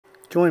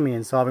Join me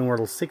in solving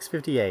Wordle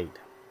 658. I'm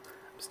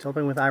still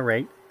playing with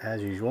irate,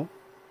 as usual.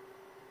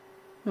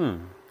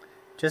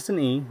 Just an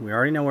E. We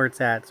already know where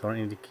it's at, so I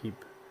don't need to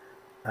keep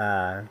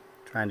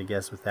trying to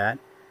guess with that.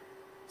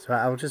 So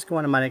I will just go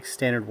on to my next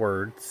standard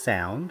word,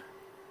 sound.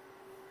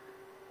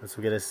 This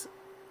will get us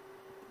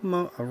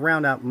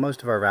round out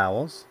most of our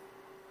vowels.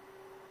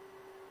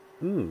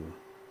 So we've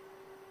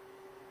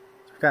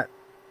got,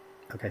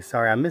 okay,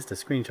 sorry, I missed a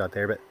screenshot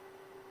there, but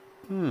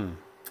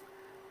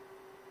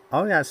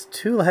all we got is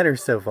 2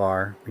 letters so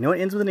far. We know it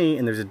ends with an E,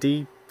 and there's a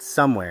D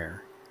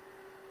somewhere.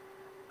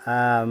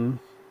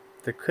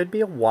 There could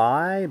be a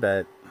Y,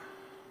 but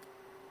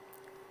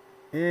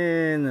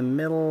in the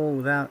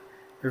middle, there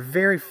are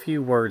very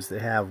few words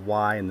that have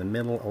Y in the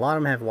middle. A lot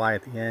of them have Y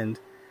at the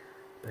end,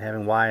 but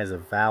having Y as a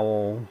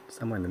vowel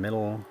somewhere in the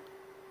middle,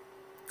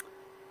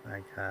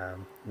 like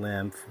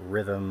lymph,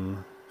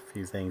 rhythm, a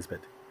few things, but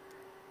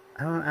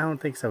I don't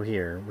think so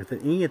here. With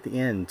an E at the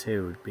end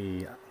too, would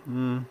be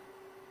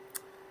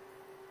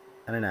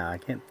I don't know. I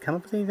can't come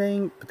up with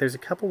anything, but there's a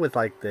couple with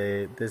like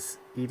this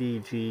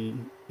EDGE,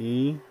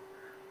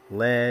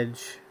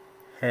 ledge,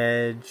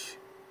 hedge.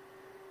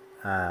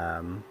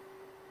 I think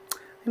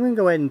we can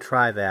go ahead and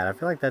try that. I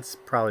feel like that's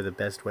probably the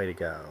best way to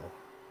go.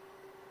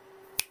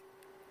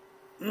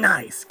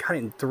 Nice! Got it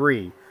in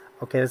 3.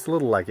 Okay, that's a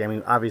little lucky. I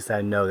mean, obviously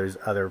I know there's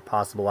other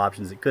possible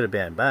options it could have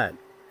been, but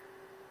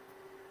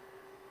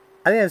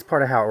I think that's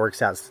part of how it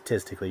works out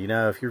statistically. You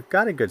know, if you've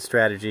got a good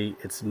strategy,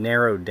 it's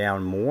narrowed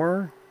down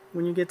more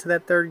when you get to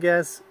that third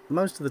guess.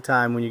 Most of the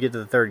time when you get to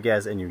the third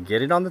guess and you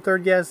get it on the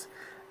third guess,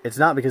 it's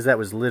not because that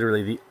was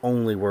literally the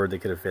only word that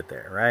could have fit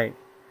there, right?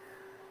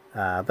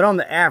 But on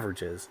the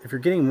averages, if you're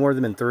getting more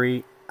than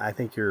 3, I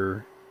think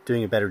you're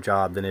doing a better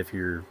job than if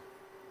you're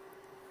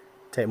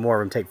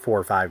more of them take 4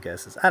 or 5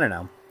 guesses. I don't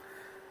know.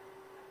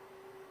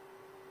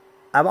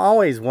 I'm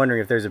always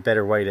wondering if there's a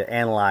better way to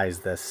analyze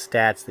the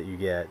stats that you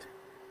get.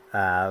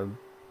 But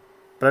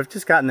I've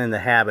just gotten in the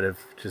habit of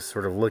just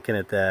sort of looking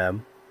at the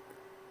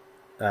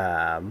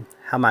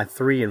how my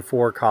 3 and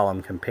 4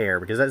 column compare,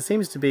 because that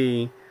seems to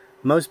be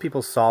most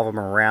people solve them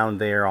around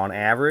there on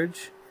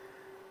average.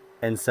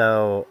 And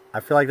so I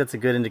feel like that's a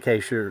good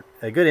indicator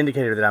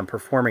that I'm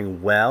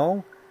performing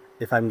well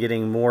if I'm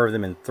getting more of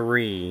them in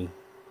 3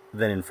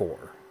 than in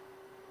 4.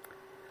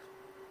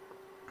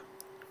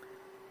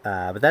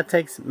 But that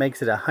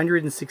makes it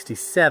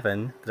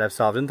 167 that I've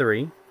solved in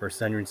 3 versus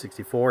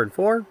 164 in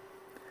 4.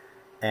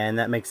 And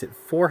that makes it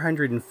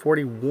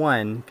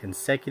 441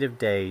 consecutive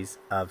days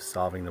of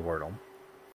solving the Wordle.